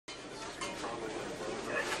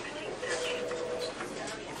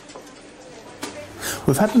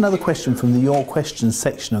We've had another question from the Your Questions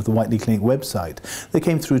section of the Whiteley Clinic website that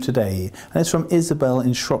came through today, and it's from Isabel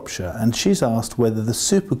in Shropshire, and she's asked whether the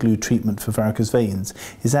Superglue treatment for varicose veins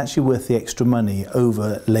is actually worth the extra money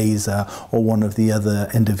over laser or one of the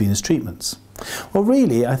other endovenous treatments. Well,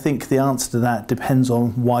 really, I think the answer to that depends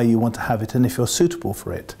on why you want to have it and if you're suitable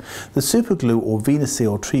for it. The Superglue or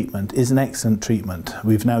VenaSeal treatment is an excellent treatment.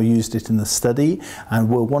 We've now used it in the study and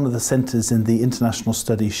we're one of the centres in the international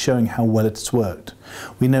study showing how well it's worked.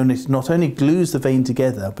 We know it not only glues the vein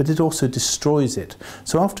together, but it also destroys it.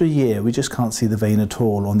 So after a year, we just can't see the vein at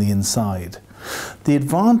all on the inside. The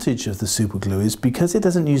advantage of the Superglue is because it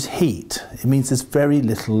doesn't use heat, it means there's very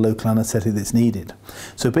little local anaesthetic that's needed.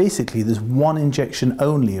 So basically there's one injection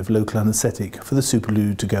only of local anaesthetic for the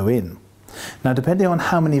Superglue to go in. Now, depending on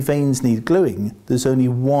how many veins need gluing, there's only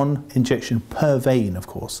one injection per vein, of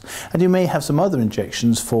course. And you may have some other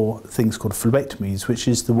injections for things called phlebectomies, which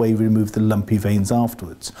is the way we remove the lumpy veins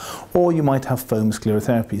afterwards. Or you might have foam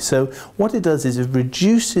sclerotherapy. So what it does is it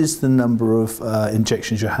reduces the number of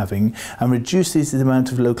injections you're having and reduces the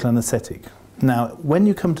amount of local anaesthetic. Now, when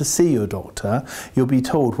you come to see your doctor, you'll be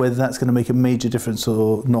told whether that's going to make a major difference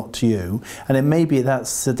or not to you. And it may be at that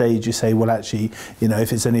stage you say, well, actually, you know,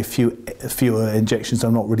 if it's only fewer injections,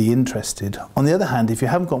 I'm not really interested. On the other hand, if you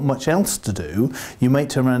haven't got much else to do, you may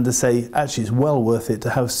turn around and say, actually, it's well worth it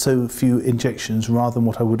to have so few injections rather than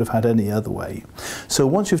what I would have had any other way. So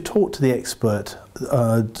once you've talked to the expert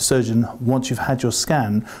surgeon, once you've had your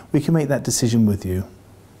scan, we can make that decision with you.